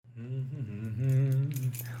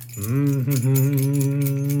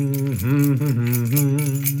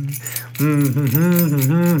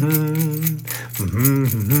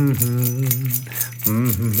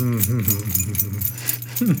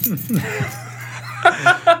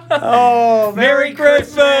Oh, Merry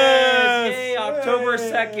Christmas! Yay, October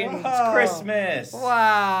 2nd, it's Christmas.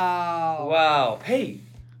 Wow. Wow. Hey,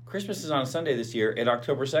 Christmas is on a Sunday this year, and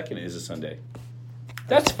October 2nd is a Sunday.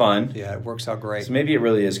 That's fun. Yeah, it works out great. So maybe it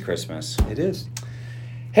really is Christmas. It is.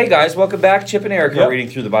 Hey guys, welcome back. Chip and Eric are Yep. reading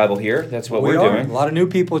through the Bible here. That's what We we're are. doing. A lot of new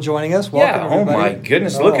people joining us. Welcome, Yeah, oh everybody. my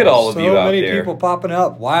goodness, look at all of you out So many there. people popping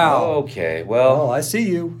up. Wow. Okay, well, I see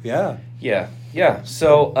you. Yeah. yeah.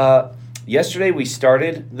 So yesterday we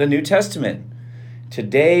started the New Testament.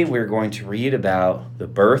 Today we're going to read about the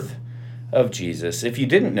birth of Jesus. If you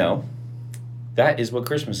didn't know, that is what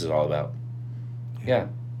Christmas is all about. Yeah, I'm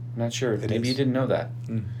not sure. Maybe you didn't know that.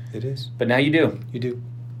 It is. But now you do. You do.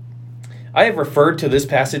 I have referred to this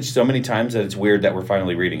passage so many times that it's weird that we're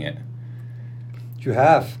finally reading it. You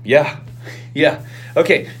have. Yeah.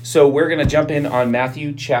 Okay, so we're going to jump in on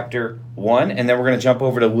Matthew chapter 1, and then we're going to jump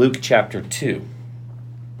over to Luke chapter 2.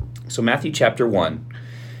 So Matthew chapter 1,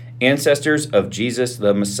 Ancestors of Jesus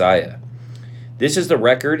the Messiah. This is the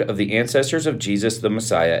record of the ancestors of Jesus the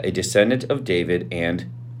Messiah, a descendant of David and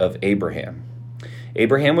of Abraham.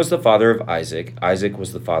 Abraham was the father of Isaac. Isaac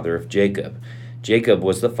was the father of Jacob. Jacob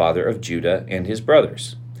was the father of Judah and his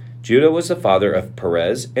brothers. Judah was the father of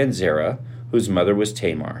Perez and Zerah, whose mother was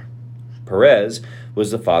Tamar. Perez was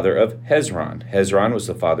the father of Hezron. Hezron was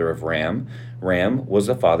the father of Ram. Ram was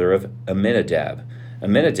the father of Amminadab.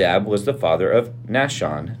 Amminadab was the father of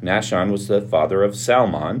Nahshon. Nahshon was the father of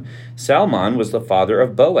Salmon. Salmon was the father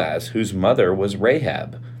of Boaz, whose mother was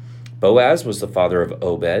Rahab. Boaz was the father of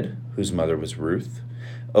Obed, whose mother was Ruth.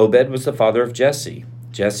 Obed was the father of Jesse.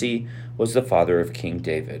 Jesse was the father of King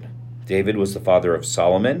David. David was the father of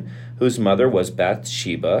Solomon, whose mother was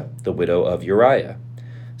Bathsheba, the widow of Uriah.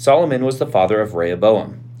 Solomon was the father of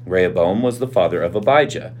Rehoboam. Rehoboam was the father of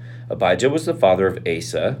Abijah. Abijah was the father of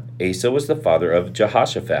Asa. Asa was the father of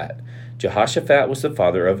Jehoshaphat. Jehoshaphat was the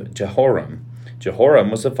father of Jehoram.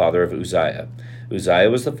 Jehoram was the father of Uzziah. Uzziah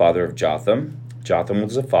was the father of Jotham. Jotham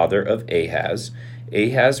was the father of Ahaz.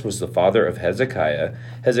 Ahaz was the father of Hezekiah.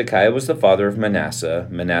 Hezekiah was the father of Manasseh.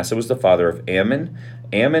 Manasseh was the father of Ammon.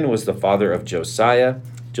 Ammon was the father of Josiah.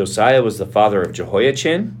 Josiah was the father of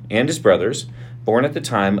Jehoiachin and his brothers, born at the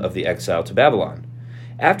time of the exile to Babylon.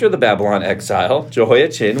 After the Babylon exile,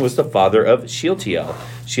 Jehoiachin was the father of Shealtiel.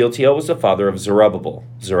 Shealtiel was the father of Zerubbabel.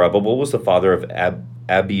 Zerubbabel was the father of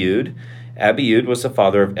Abiud. Abiud was the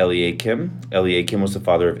father of Eliakim. Eliakim was the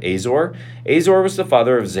father of Azor. Azor was the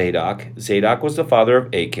father of Zadok. Zadok was the father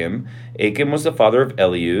of Achim. Achim was the father of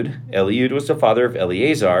Eliud. Eliud was the father of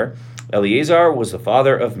Eleazar. Eleazar was the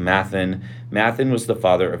father of Mathan. Mathan was the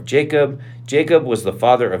father of Jacob. Jacob was the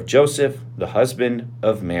father of Joseph, the husband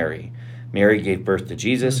of Mary. Mary gave birth to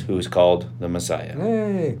Jesus, who is called the Messiah.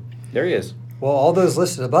 Hey. There he is. Well, all those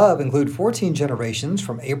listed above include 14 generations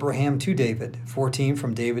from Abraham to David, 14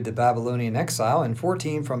 from David to Babylonian exile, and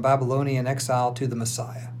 14 from Babylonian exile to the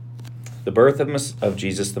Messiah. The birth of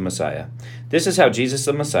Jesus the Messiah. This is how Jesus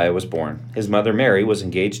the Messiah was born. His mother Mary was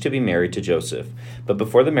engaged to be married to Joseph, but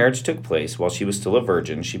before the marriage took place, while she was still a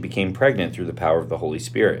virgin, she became pregnant through the power of the Holy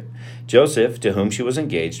Spirit. Joseph, to whom she was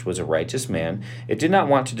engaged, was a righteous man. It did not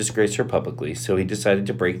want to disgrace her publicly, so he decided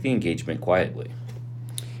to break the engagement quietly.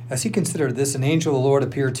 As he considered this, an angel of the Lord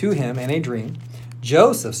appeared to him in a dream.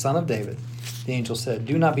 Joseph, son of David. The angel said,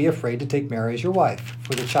 "Do not be afraid to take Mary as your wife,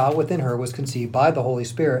 for the child within her was conceived by the Holy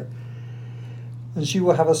Spirit. And she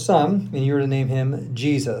will have a son, and you are to name him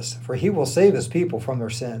Jesus, for he will save his people from their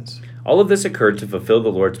sins." All of this occurred to fulfill the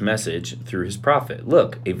Lord's message through his prophet.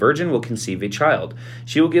 "Look, a virgin will conceive a child.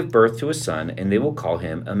 She will give birth to a son, and they will call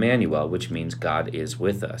him Emmanuel," which means God is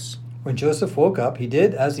with us. When Joseph woke up, he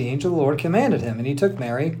did as the angel of the Lord commanded him, and he took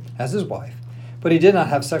Mary as his wife. But he did not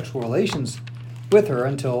have sexual relations with her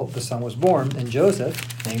until the son was born, and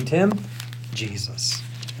Joseph named him Jesus.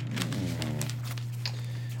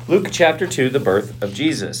 Luke chapter 2, the birth of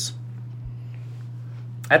Jesus.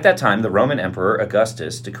 At that time, the Roman Emperor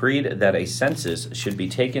Augustus decreed that a census should be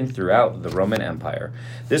taken throughout the Roman Empire.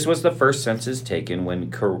 This was the first census taken when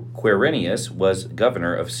Quirinius was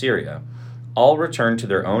governor of Syria. All returned to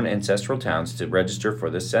their own ancestral towns to register for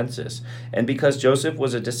the census, and because Joseph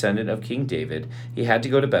was a descendant of King David, he had to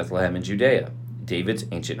go to Bethlehem in Judea, David's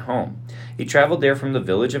ancient home. He traveled there from the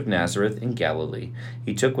village of Nazareth in Galilee.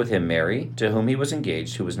 He took with him Mary, to whom he was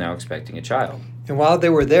engaged, who was now expecting a child. And while they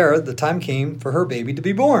were there, the time came for her baby to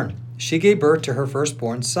be born. She gave birth to her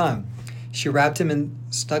firstborn son. She wrapped him in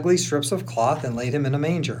snugly strips of cloth and laid him in a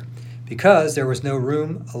manger, because there was no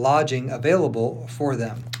room lodging available for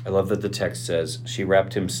them. I love that the text says she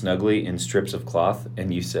wrapped him snugly in strips of cloth,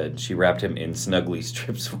 and you said she wrapped him in snugly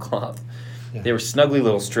strips of cloth. Yeah. They were snugly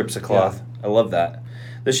little strips of cloth. Yeah. I love that.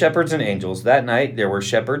 The shepherds and angels. That night there were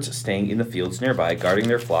shepherds staying in the fields nearby, guarding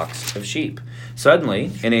their flocks of sheep.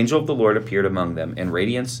 Suddenly, an angel of the Lord appeared among them, and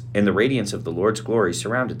the radiance of the Lord's glory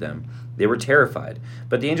surrounded them. They were terrified,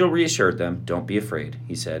 but the angel reassured them. "Don't be afraid,"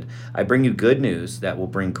 he said. "I bring you good news that will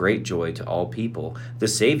bring great joy to all people. The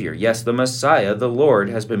Savior, yes, the Messiah, the Lord,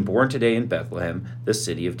 has been born today in Bethlehem, the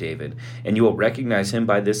city of David, and you will recognize him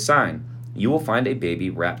by this sign. You will find a baby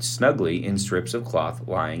wrapped snugly in strips of cloth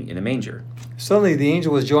lying in a manger." Suddenly the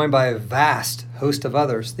angel was joined by a vast host of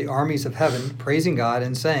others, the armies of heaven, praising God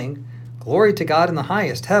and saying, "Glory to God in the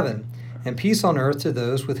highest heaven, and peace on earth to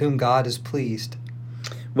those with whom God is pleased."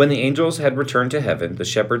 When the angels had returned to heaven, the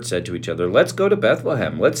shepherds said to each other, "Let's go to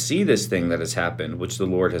Bethlehem. Let's see this thing that has happened, which the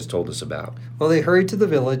Lord has told us about." Well, they hurried to the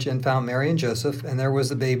village and found Mary and Joseph, and there was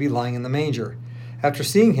the baby lying in the manger. After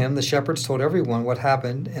seeing him, the shepherds told everyone what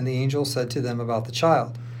happened, and the angel said to them about the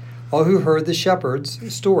child. All who heard the shepherds'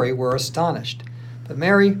 story were astonished. But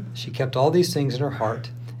Mary, she kept all these things in her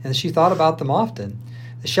heart, and she thought about them often.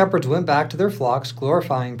 The shepherds went back to their flocks,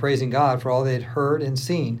 glorifying and praising God for all they had heard and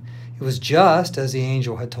seen. It was just as the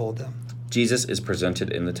angel had told them. Jesus is presented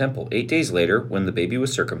in the temple. 8 days later, when the baby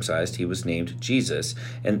was circumcised, he was named Jesus,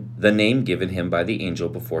 and the name given him by the angel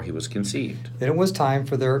before he was conceived. Then it was time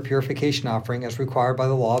for their purification offering as required by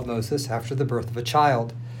the law of Moses after the birth of a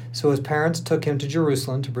child. So his parents took him to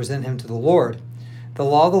Jerusalem to present him to the Lord. The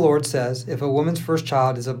law of the Lord says, if a woman's first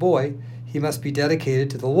child is a boy, he must be dedicated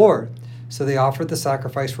to the Lord. So they offered the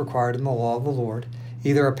sacrifice required in the law of the Lord,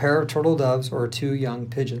 either a pair of turtle doves or 2 young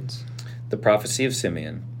pigeons. The prophecy of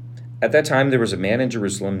Simeon. At that time there was a man in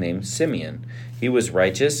Jerusalem named Simeon. He was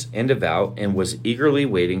righteous and devout and was eagerly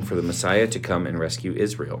waiting for the Messiah to come and rescue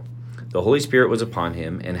Israel. The Holy Spirit was upon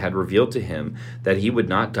him and had revealed to him that he would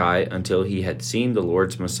not die until he had seen the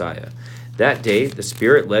Lord's Messiah. That day the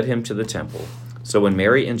Spirit led him to the temple. So when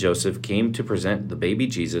Mary and Joseph came to present the baby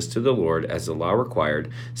Jesus to the Lord as the law required,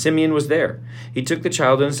 Simeon was there. He took the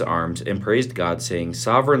child in his arms and praised God, saying,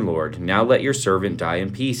 "Sovereign Lord, now let your servant die in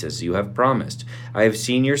peace as you have promised. I have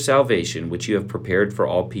seen your salvation, which you have prepared for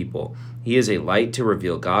all people. He is a light to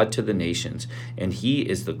reveal God to the nations, and he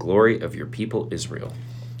is the glory of your people Israel."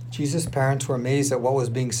 Jesus' parents were amazed at what was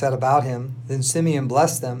being said about him. Then Simeon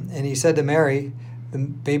blessed them, and he said to Mary, the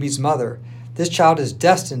baby's mother, "This child is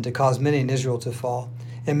destined to cause many in Israel to fall,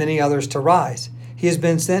 and many others to rise. He has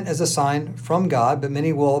been sent as a sign from God, but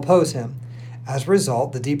many will oppose him. As a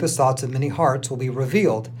result, the deepest thoughts of many hearts will be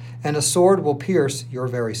revealed, and a sword will pierce your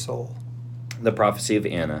very soul." The prophecy of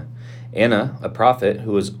Anna. Anna, a prophet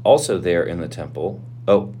who was also there in the temple.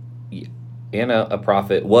 Anna, a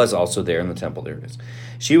prophet, was also there in the temple. There it is.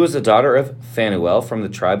 She was the daughter of Phanuel from the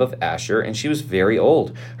tribe of Asher, and she was very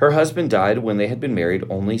old. Her husband died when they had been married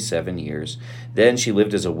only 7 years. Then she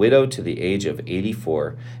lived as a widow to the age of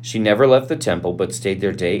 84. She never left the temple, but stayed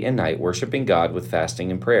there day and night, worshiping God with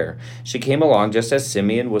fasting and prayer. She came along just as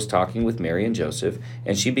Simeon was talking with Mary and Joseph,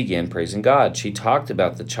 and she began praising God. She talked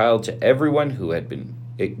about the child to everyone who had been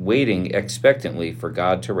waiting expectantly for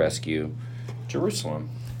God to rescue Jerusalem.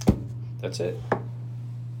 That's it.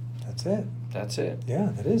 That's it. That's it. Yeah,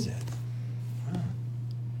 that is it. Wow.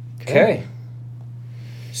 Okay.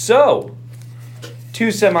 So,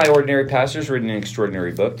 2 semi-ordinary pastors read an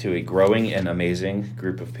extraordinary book to a growing and amazing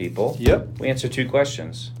group of people. Yep. We answer 2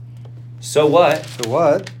 questions. So what? So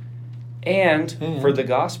what? And for the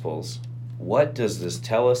Gospels, what does this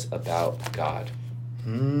tell us about God?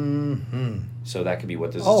 So that could be,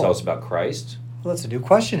 what does this tell us about Christ? Well, that's a new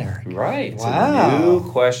questionnaire. Right. Wow. It's a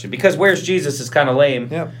new question. Because where's Jesus is kind of lame.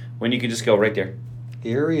 Yep. When you could just go right there.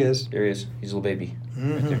 Here he is. There he is. He's a little baby.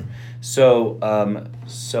 Right there. So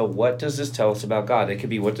what does this tell us about God? It could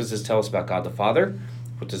be, what does this tell us about God the Father?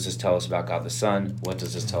 What does this tell us about God the Son? What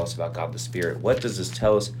does this tell us about God the Spirit? What does this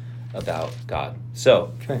tell us about God?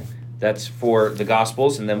 So that's for the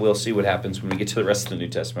Gospels, and then we'll see what happens when we get to the rest of the New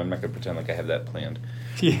Testament. I'm not going to pretend like I have that planned.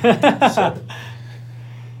 Yeah.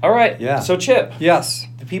 All right. Yeah. So, Chip. Yes.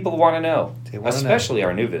 The people want to know. They want to know. Especially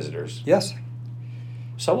our new visitors. Yes.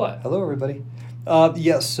 So what? Hello, everybody.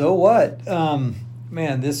 Yes. So what?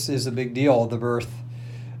 Man, this is a big deal. The birth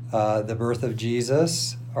of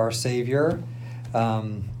Jesus, our Savior.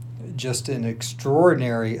 Just an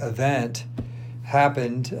extraordinary event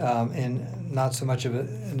happened in not so much of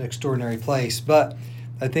an extraordinary place, but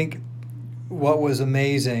I think what was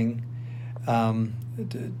amazing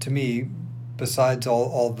to me, besides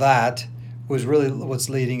all that, was really what's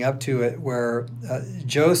leading up to it, where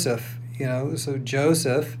Joseph, so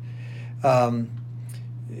Joseph,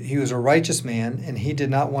 he was a righteous man, and he did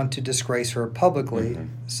not want to disgrace her publicly.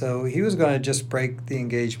 Mm-hmm. So he was going to just break the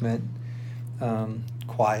engagement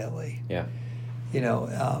quietly. Yeah.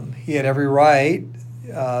 He had every right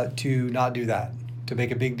to not do that, to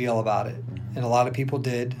make a big deal about it. Mm-hmm. And a lot of people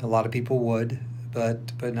did, a lot of people would,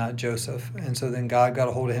 but not Joseph. And so then God got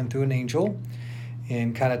a hold of him through an angel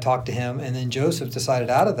and kind of talked to him. And then Joseph decided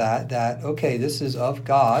out of that, okay, this is of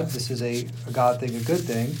God. This is a God thing, a good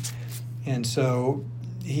thing. And so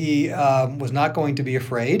he was not going to be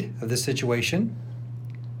afraid of this situation.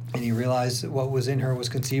 And he realized that what was in her was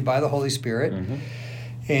conceived by the Holy Spirit. Mm-hmm.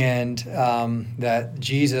 And that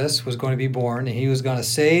Jesus was going to be born, and he was going to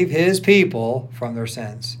save his people from their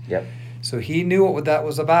sins. Yep. So he knew what that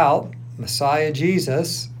was about. Messiah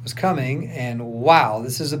Jesus was coming, and wow,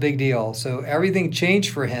 this is a big deal. So everything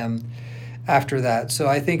changed for him after that. So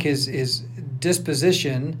I think his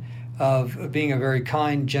disposition of being a very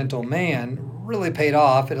kind, gentle man really paid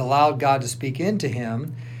off. It allowed God to speak into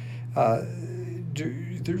him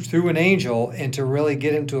through an angel, and to really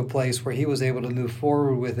get him to a place where he was able to move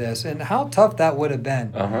forward with this. And how tough that would have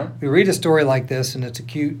been. Uh-huh. We read a story like this, and it's a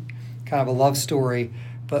cute kind of a love story,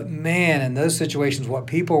 but man, in those situations, what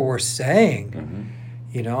people were saying,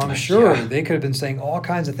 I'm sure they could have been saying all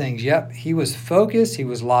kinds of things. Yep, he was focused, he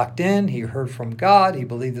was locked in, he heard from God, he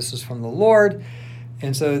believed this was from the Lord.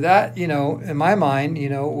 And so that, in my mind,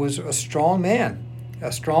 was a strong man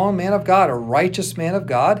of God, a righteous man of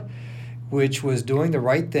God, which was doing the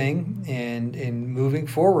right thing and moving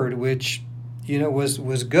forward, which,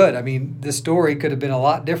 was good. I mean, this story could have been a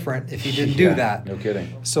lot different if he didn't do that. No kidding.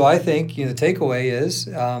 So I think, the takeaway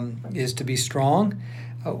is to be strong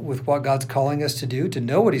with what God's calling us to do, to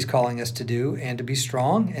know what he's calling us to do, and to be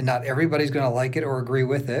strong. And not everybody's going to like it or agree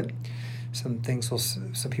with it. Some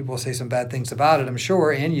people will say some bad things about it, I'm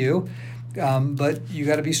sure, and you. But you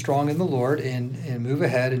got to be strong in the Lord and move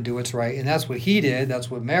ahead and do what's right. And that's what he did. That's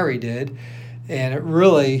what Mary did. And it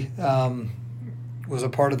really was a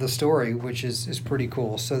part of the story, which is pretty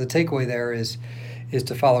cool. So the takeaway there is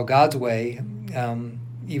to follow God's way,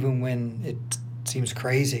 even when it seems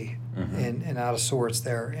crazy and out of sorts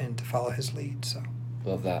there, and to follow his lead. So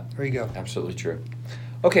love that. There you go. Absolutely true.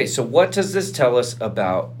 Okay, so what does this tell us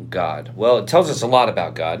about God? Well, it tells us a lot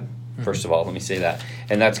about God. First of all, let me say that.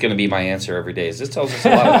 And that's going to be my answer every day. Is this tells us a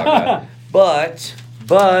lot about God.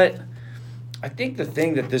 But I think the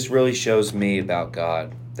thing that this really shows me about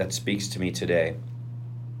God, that speaks to me today,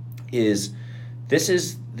 is this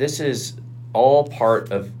is all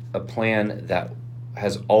part of a plan that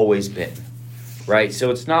has always been. Right? So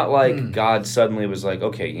it's not like God suddenly was like,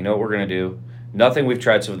 okay, you know what we're going to do? Nothing we've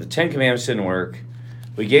tried. So the 10 Commandments didn't work.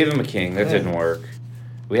 We gave him a king. That didn't work.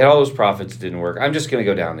 We had all those prophets. Didn't work. I'm just going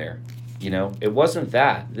to go down there. It wasn't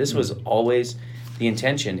that. This was always the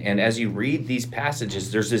intention. And as you read these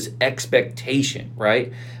passages, there's this expectation,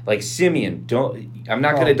 right? Like Simeon, I'm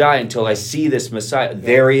not going to die until I see this Messiah.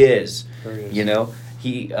 There he is.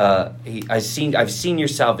 I've seen your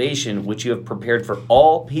salvation, which you have prepared for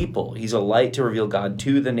all people. He's a light to reveal God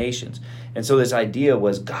to the nations. And so this idea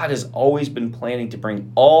was God has always been planning to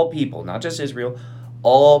bring all people, not just Israel,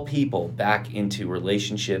 all people back into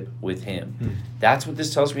relationship with him. That's what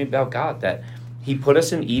this tells me about God, that he put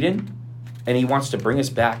us in Eden, and he wants to bring us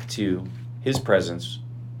back to his presence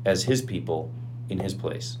as his people in his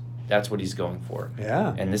place. That's what he's going for.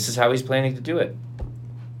 Yeah. And this is how he's planning to do it.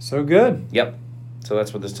 So good. Yep. So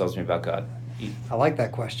that's what this tells me about God. I like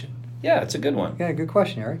that question. Yeah, it's a good one. Yeah, good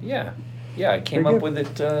question, Eric. Yeah. I came up with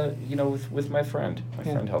it, with my friend. My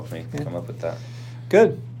friend helped me come up with that.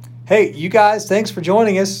 Good. Hey, you guys, thanks for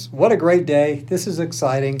joining us. What a great day. This is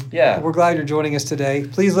exciting. Yeah. We're glad you're joining us today.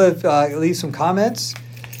 Please leave some comments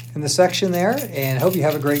in the section there, and hope you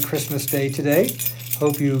have a great Christmas day today.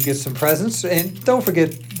 Hope you get some presents. And don't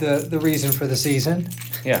forget the reason for the season.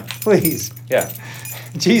 Yeah. Please. Yeah.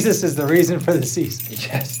 Jesus is the reason for the season.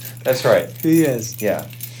 Yes, that's right. He is. Yeah.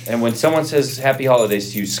 And when someone says Happy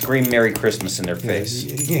Holidays to you, scream Merry Christmas in their face.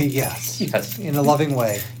 Yes. Yes. In a loving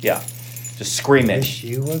way. Yeah. Just scream it. Wish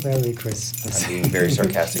you a Merry Christmas. I'm being very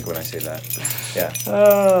sarcastic when I say that. Yeah.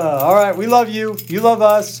 All right. We love you. You love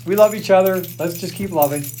us. We love each other. Let's just keep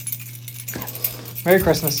loving. Merry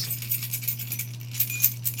Christmas.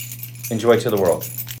 Enjoy to the world.